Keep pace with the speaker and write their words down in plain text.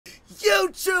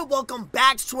YouTube? Welcome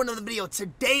back to another video.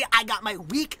 Today I got my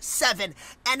Week 7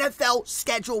 NFL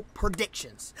schedule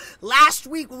predictions. Last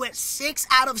week we went 6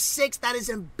 out of 6. That is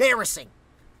embarrassing.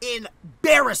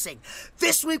 Embarrassing.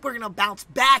 This week we're going to bounce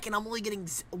back and I'm only getting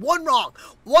one wrong.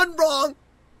 One wrong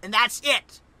and that's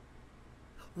it.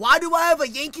 Why do I have a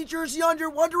Yankee jersey on, you're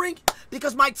wondering?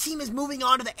 Because my team is moving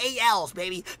on to the ALs,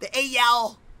 baby. The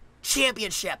AL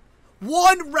Championship.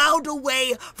 One round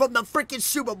away from the freaking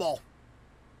Super Bowl.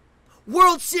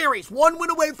 World Series, one win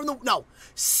away from the, no,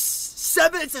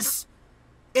 seven, it's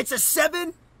a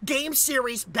 7-game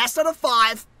series, best out of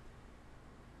 5.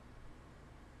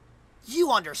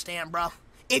 You understand, bro.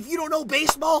 If you don't know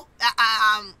baseball,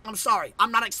 I'm sorry,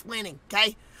 I'm not explaining,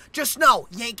 okay? Just know,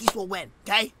 Yankees will win,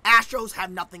 okay? Astros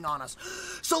have nothing on us.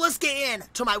 So let's get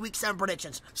into my Week 7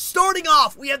 predictions. Starting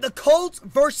off, we have the Colts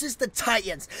versus the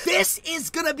Titans. This is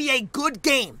gonna be a good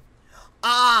game.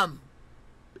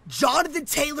 Jonathan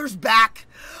Taylor's back,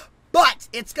 but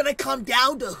it's going to come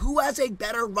down to who has a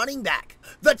better running back.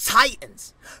 The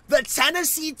Titans. The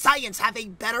Tennessee Titans have a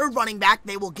better running back.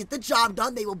 They will get the job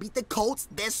done. They will beat the Colts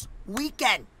this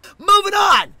weekend. Moving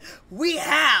on, we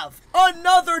have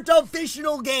another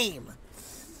divisional game.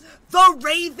 The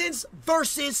Ravens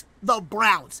versus the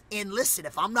Browns. And listen,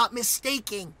 if I'm not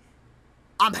mistaken,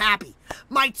 I'm happy.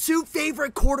 My two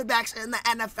favorite quarterbacks in the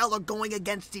NFL are going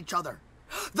against each other.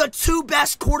 The two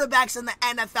best quarterbacks in the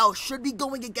NFL should be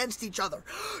going against each other.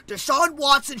 Deshaun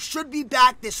Watson should be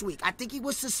back this week. I think he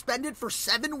was suspended for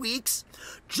 7 weeks,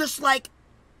 just like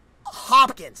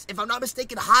Hopkins. If I'm not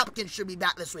mistaken, Hopkins should be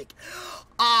back this week.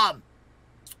 But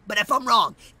if I'm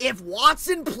wrong, if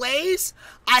Watson plays,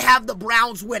 I have the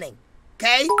Browns winning.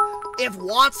 Okay? If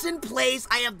Watson plays,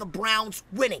 I have the Browns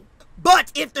winning.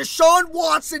 But if Deshaun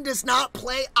Watson does not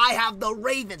play, I have the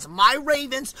Ravens. My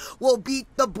Ravens will beat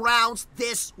the Browns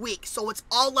this week. So it's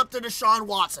all up to Deshaun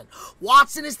Watson.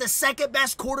 Watson is the second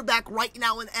best quarterback right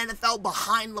now in the NFL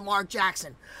behind Lamar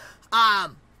Jackson.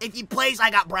 If he plays, I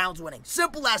got Browns winning.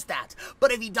 Simple as that.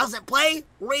 But if he doesn't play,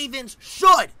 Ravens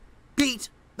should beat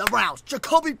the Browns.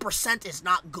 Jacoby Brissett is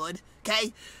not good,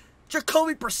 okay?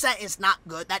 Jacoby Brissett is not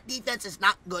good. That defense is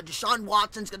not good. Deshaun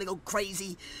Watson's going to go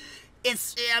crazy.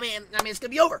 It's going to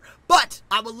be over. But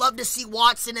I would love to see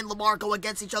Watson and Lamar go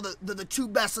against each other. They're the two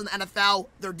best in the NFL.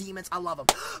 They're demons. I love them.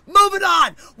 Moving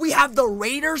on. We have the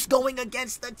Raiders going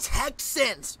against the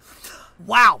Texans.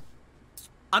 Wow.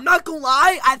 I'm not going to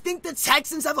lie. I think the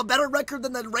Texans have a better record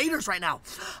than the Raiders right now.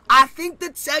 I think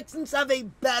the Texans have a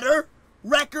better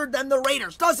record than the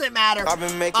Raiders. Doesn't matter. I've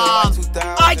been making like 2,000.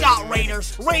 I got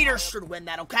Raiders. Raiders should win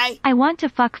that, okay? I want to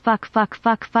fuck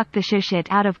the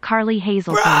shit out of Carly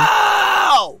Hazelton.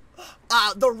 Bro!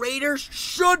 The Raiders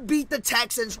should beat the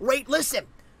Texans. Listen,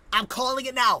 I'm calling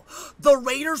it now. The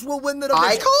Raiders will win the division.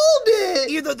 I called it.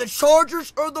 Either the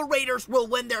Chargers or the Raiders will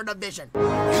win their division. You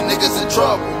niggas in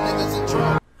trouble. Niggas in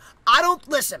trouble. I don't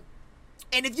listen.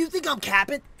 And if you think I'm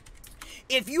capping,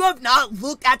 if you have not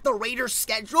looked at the Raiders'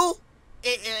 schedule,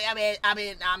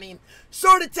 I mean,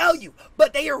 sorry to tell you,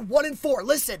 but they are 1-4.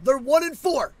 Listen, they're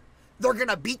 1-4. They're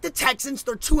gonna beat the Texans.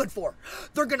 They're 2-4.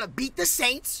 They're gonna beat the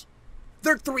Saints.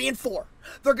 They're 3-4.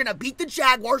 They're gonna beat the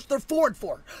Jaguars. They're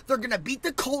 4-4. They're gonna beat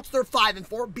the Colts. They're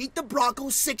 5-4. Beat the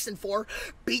Broncos 6-4.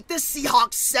 Beat the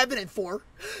Seahawks 7-4.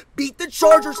 Beat the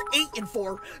Chargers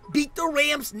 8-4. Beat the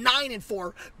Rams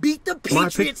 9-4. Beat the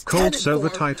Patriots 10-4. Colts over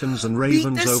Titans and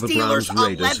Ravens over Browns,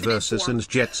 Raiders versus and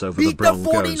Jets over the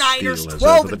Broncos, Steelers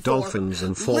over the Dolphins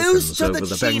and Falcons over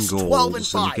the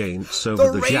Bengals and Gaints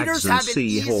over the Jags and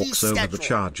Seahawks over the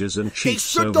Chargers and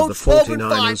Chiefs over the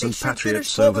 49ers and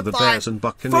Patriots over the Bears and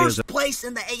Buccaneers. First place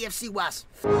in the AFC West.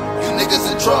 You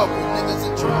niggas in trouble.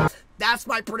 Niggas in trouble. That's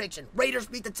my prediction. Raiders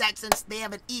beat the Texans. They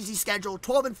have an easy schedule,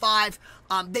 12-5.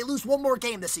 They lose one more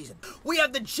game this season. We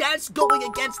have the Jets going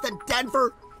against the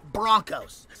Denver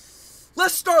Broncos.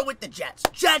 Let's start with the Jets.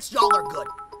 Jets, y'all are good.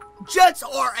 Jets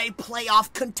are a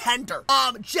playoff contender.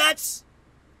 Jets,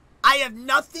 I have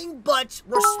nothing but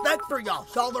respect for y'all.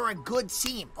 Y'all are a good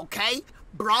team, okay?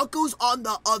 Broncos on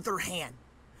the other hand.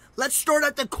 Let's start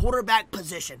at the quarterback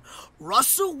position.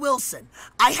 Russell Wilson,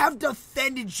 I have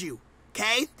defended you.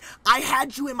 Okay? I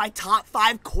had you in my top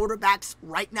 5 quarterbacks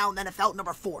right now in the NFL,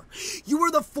 number 4. You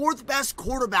were the 4th best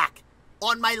quarterback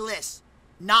on my list.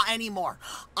 Not anymore.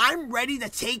 I'm ready to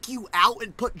take you out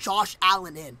and put Josh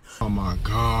Allen in. Oh my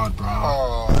God, bro.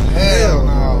 Oh, hell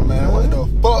no, man. What the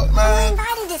fuck, man?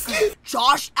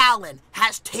 Josh Allen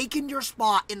has taken your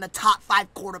spot in the top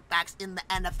 5 quarterbacks in the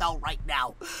NFL right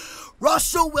now.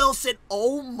 Russell Wilson,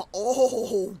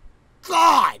 oh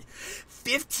God.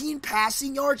 15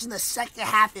 passing yards in the second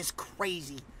half is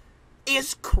crazy.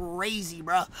 It's crazy,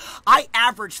 bro. I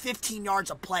average 15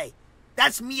 yards a play.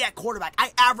 That's me at quarterback.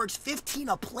 I average 15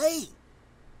 a play.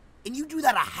 And you do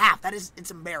that a half.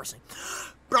 It's embarrassing.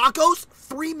 Broncos,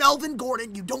 free Melvin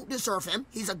Gordon. You don't deserve him.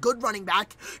 He's a good running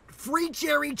back. Free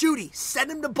Jerry Jeudy. Send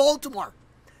him to Baltimore.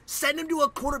 Send him to a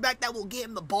quarterback that will get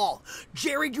him the ball.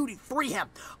 Jerry Jeudy, free him.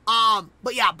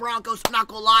 But yeah, Broncos, I'm not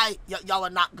gonna lie. Y'all are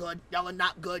not good. Y'all are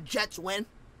not good. Jets win.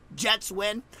 Jets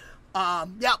win.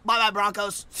 Yeah, bye-bye,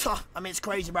 Broncos. I mean, it's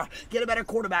crazy, bro. Get a better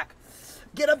quarterback.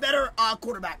 Get a better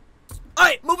quarterback. All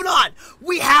right, moving on.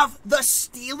 We have the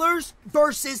Steelers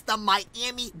versus the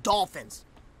Miami Dolphins.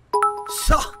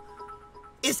 So,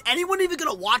 is anyone even going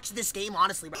to watch this game,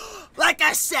 honestly, bro? Like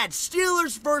I said,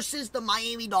 Steelers versus the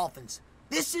Miami Dolphins.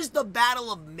 This is the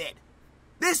battle of mid.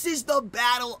 This is the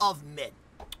battle of mid.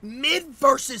 Mid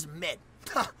versus mid.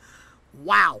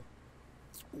 Wow.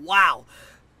 Wow.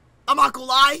 I'm not going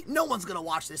to lie. No one's going to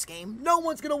watch this game. No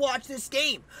one's going to watch this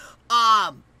game.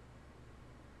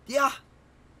 Yeah.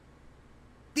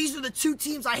 These are the two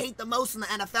teams I hate the most in the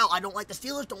NFL. I don't like the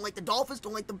Steelers, don't like the Dolphins,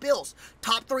 don't like the Bills.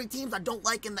 Top 3 teams I don't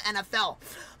like in the NFL.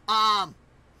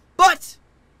 But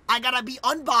I gotta be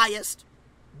unbiased.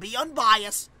 Be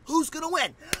unbiased. Who's gonna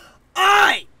win?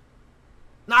 Alright!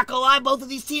 Not gonna lie, both of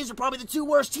these teams are probably the 2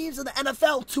 worst teams in the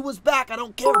NFL. Tua's back. I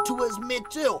don't care. Tua's mid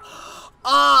too.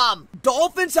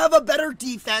 Dolphins have a better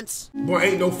defense. Boy,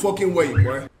 ain't no fucking way,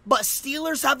 boy. But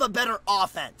Steelers have a better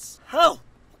offense. Oh,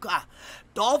 God.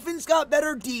 Dolphins got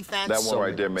better defense. That one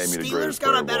right there made me the greatest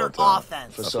player got a better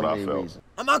offense. That's what I felt.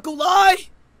 I'm not gonna lie.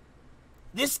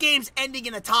 This game's ending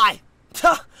in a tie.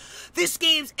 This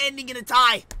game's ending in a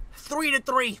tie.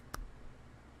 3-3.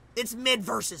 It's mid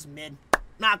versus mid.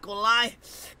 Not gonna lie.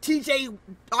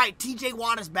 TJ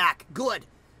Watt is back. Good.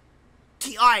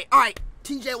 All right.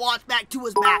 TJ Watt's back.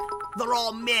 Tua's back. They're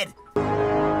all mid. You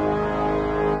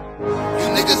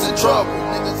niggas in trouble.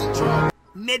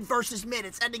 Mid versus mid.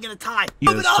 It's ending in a tie.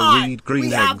 Yes, to read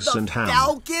green eggs and ham.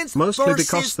 Falcons mostly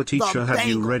because the teacher had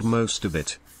you read most of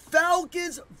it.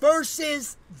 Falcons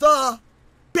versus the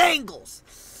Bengals.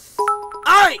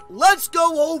 Alright, let's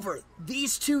go over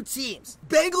these two teams.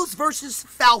 Bengals versus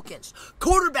Falcons.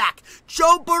 Quarterback,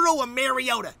 Joe Burrow and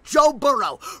Mariota. Joe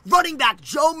Burrow. Running back,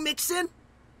 Joe Mixon.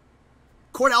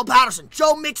 Cordell Patterson.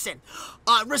 Joe Mixon.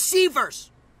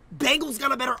 Receivers. Bengals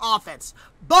got a better offense,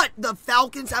 but the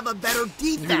Falcons have a better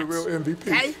defense. You're the real MVP.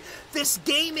 Okay? This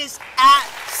game is at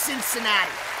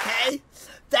Cincinnati, okay?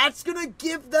 That's going to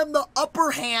give them the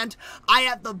upper hand. I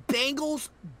have the Bengals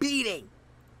beating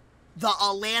the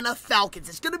Atlanta Falcons.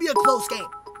 It's going to be a close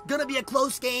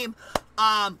game.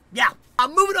 Yeah.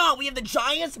 Moving on. We have the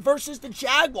Giants versus the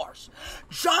Jaguars.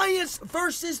 Giants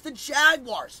versus the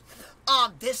Jaguars.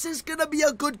 This is going to be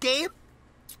a good game.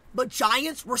 But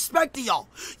Giants, respect to y'all.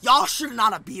 Y'all should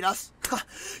not have beat us.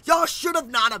 Y'all should have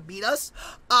not have beat us.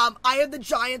 I have the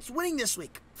Giants winning this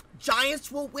week.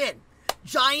 Giants will win.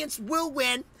 Giants will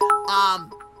win.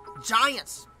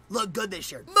 Giants look good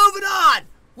this year. Moving on.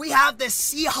 We have the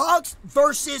Seahawks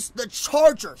versus the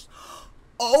Chargers.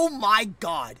 Oh my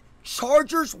God.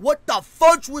 Chargers, what the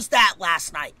fudge was that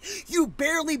last night? You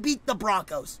barely beat the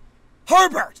Broncos.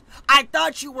 Herbert, I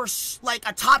thought you were like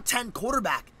a top 10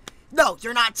 quarterback. No,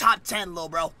 you're not top 10, lil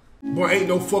bro. Boy, ain't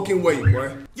no fucking way,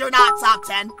 boy. You're not top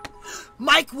 10.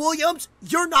 Mike Williams,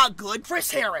 you're not good.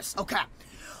 Chris Harris, okay.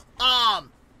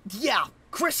 Yeah,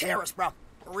 Chris Harris, bro.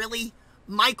 Really?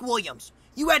 Mike Williams.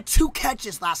 You had 2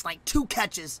 catches last night. 2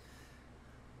 catches.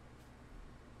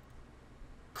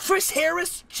 Chris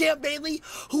Harris, Champ Bailey,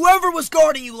 whoever was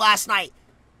guarding you last night,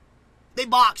 they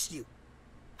boxed you.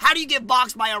 How do you get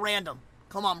boxed by a random?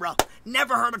 Come on, bro.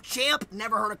 Never heard of Champ,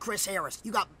 never heard of Chris Harris.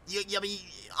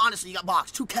 Honestly, you got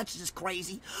boxed. 2 catches is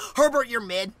crazy. Herbert, you're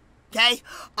mid, okay?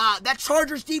 That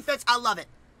Chargers defense, I love it.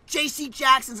 J.C.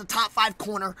 Jackson's a top 5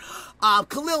 corner.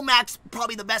 Khalil Mack's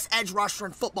probably the best edge rusher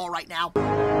in football right now. You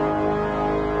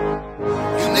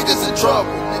niggas in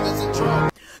trouble.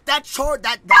 That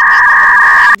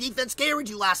defense carried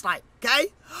you last night, okay?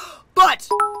 But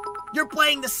you're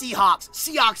playing the Seahawks.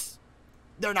 Seahawks,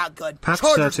 they're not good.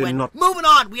 Chargers win. Moving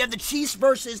on, we have the Chiefs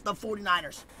versus the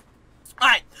 49ers. All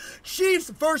right, Chiefs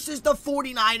versus the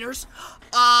 49ers.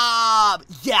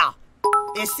 Yeah.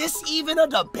 Is this even a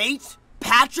debate?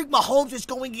 Patrick Mahomes is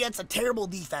going against a terrible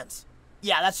defense.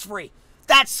 Yeah, that's free.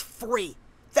 That's free.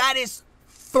 That is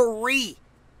free.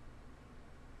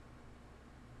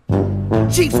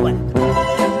 Chiefs win. Moving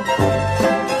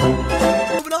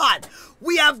on.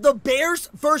 We have the Bears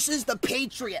versus the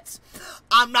Patriots.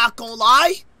 I'm not gonna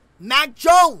lie. Mac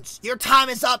Jones, your time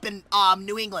is up in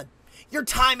New England. Your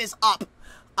time is up.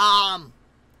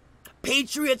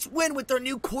 Patriots win with their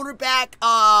new quarterback,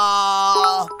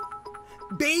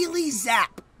 Bailey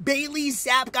Zapp. Bailey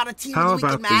Zapp got a team How of the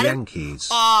week about in the Madden. Yankees?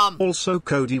 Also,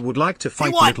 Cody would like to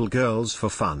fight little girls for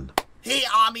fun. Hey,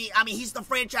 Ami, he's the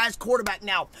franchise quarterback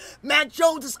now. Matt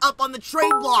Jones is up on the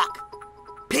trade block.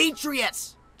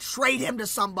 Patriots, trade him to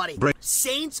somebody.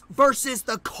 Saints versus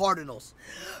the Cardinals.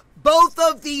 Both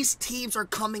of these teams are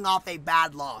coming off a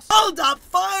bad loss. Hold up,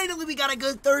 finally we got a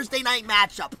good Thursday night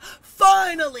matchup.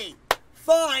 Finally.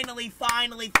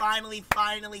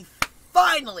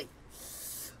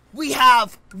 We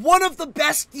have one of the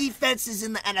best defenses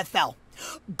in the NFL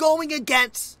going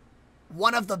against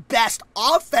one of the best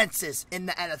offenses in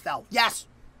the NFL. Yes.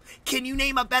 Can you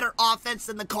name a better offense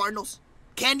than the Cardinals?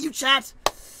 Can you, chat?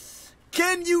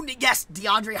 Can you? Yes,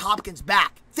 DeAndre Hopkins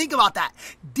back. Think about that.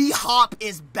 D-Hop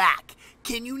is back.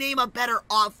 Can you name a better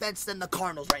offense than the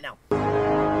Cardinals right now? You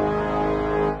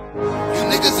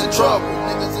niggas in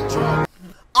trouble.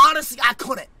 Honestly, I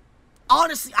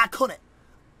couldn't.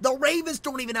 The Ravens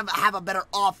don't even have a better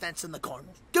offense than the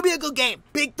Cardinals. Could be a good game.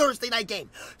 Big Thursday night game.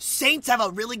 Saints have a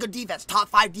really good defense. Top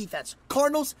 5 defense.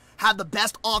 Cardinals have the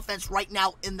best offense right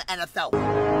now in the NFL.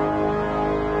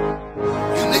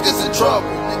 You niggas in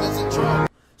trouble.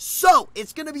 So,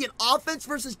 it's going to be an offense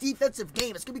versus defensive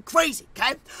game. It's going to be crazy,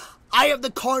 okay? I have the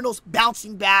Cardinals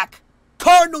bouncing back.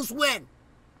 Cardinals win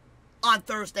on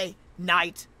Thursday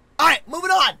night. All right, moving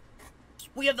on.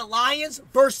 We have the Lions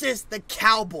versus the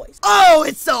Cowboys. Oh,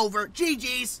 it's over.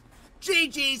 GG's.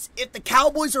 If the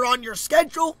Cowboys are on your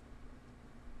schedule,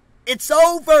 it's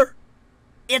over.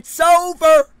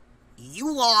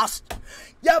 You lost.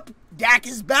 Yep, Dak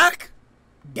is back.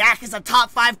 Dak is a top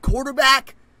 5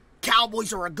 quarterback.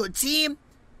 Cowboys are a good team.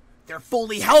 They're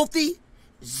fully healthy.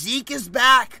 Zeke is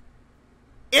back.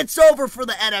 It's over for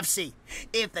the NFC.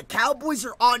 If the Cowboys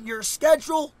are on your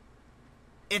schedule,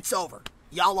 it's over.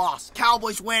 Y'all lost.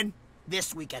 Cowboys win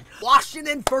this weekend.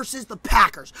 Washington versus the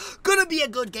Packers. Gonna be a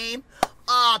good game.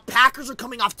 Packers are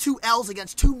coming off 2 L's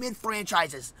against 2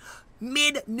 mid-franchises.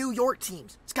 Mid-New York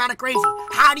teams. It's kind of crazy.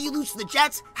 How do you lose to the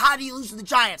Jets? How do you lose to the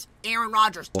Giants? Aaron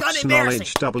Rodgers. Done embarrassing.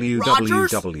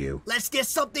 WWW. Let's get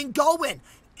something going.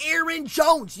 Aaron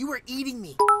Jones, you are eating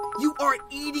me. You are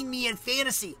eating me in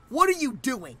fantasy. What are you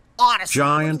doing? Honestly.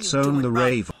 Giants own the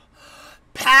Ravens.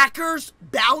 Packers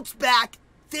bounce back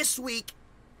this week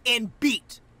and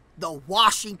beat the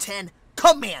Washington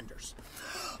Commanders.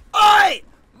 All right,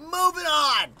 moving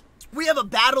on. We have a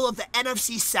battle of the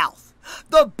NFC South.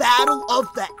 The battle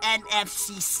of the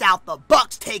NFC South. The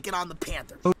Bucs taking on the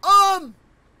Panthers.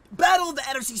 Battle of the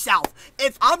NFC South.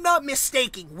 If I'm not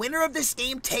mistaken, winner of this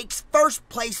game takes first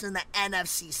place in the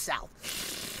NFC South.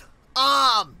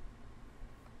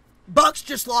 Bucs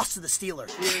just lost to the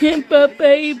Steelers. Tampa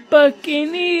Bay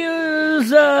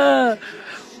Buccaneers.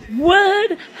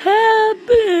 What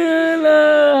happened?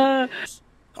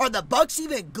 Are the Bucs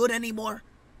even good anymore?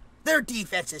 Their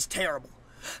defense is terrible.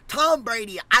 Tom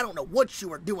Brady, I don't know what you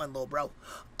were doing, little bro.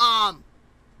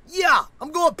 Yeah,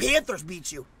 I'm going Panthers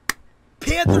beat you.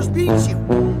 Panthers beat you.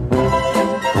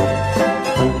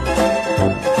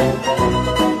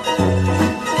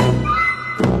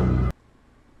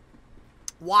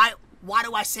 Why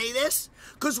do I say this?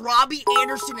 Because Robbie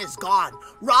Anderson is gone.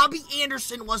 Robbie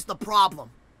Anderson was the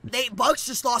problem. Bucs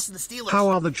just lost to the Steelers. How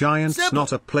are the Giants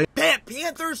not a play?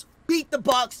 Panthers beat the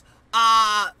Bucs.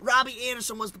 Robbie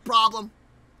Anderson was the problem.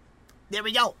 There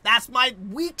we go. That's my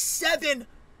Week 7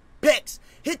 picks.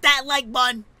 Hit that like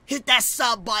button. Hit that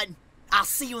sub button. I'll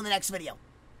see you in the next video.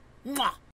 Mwah.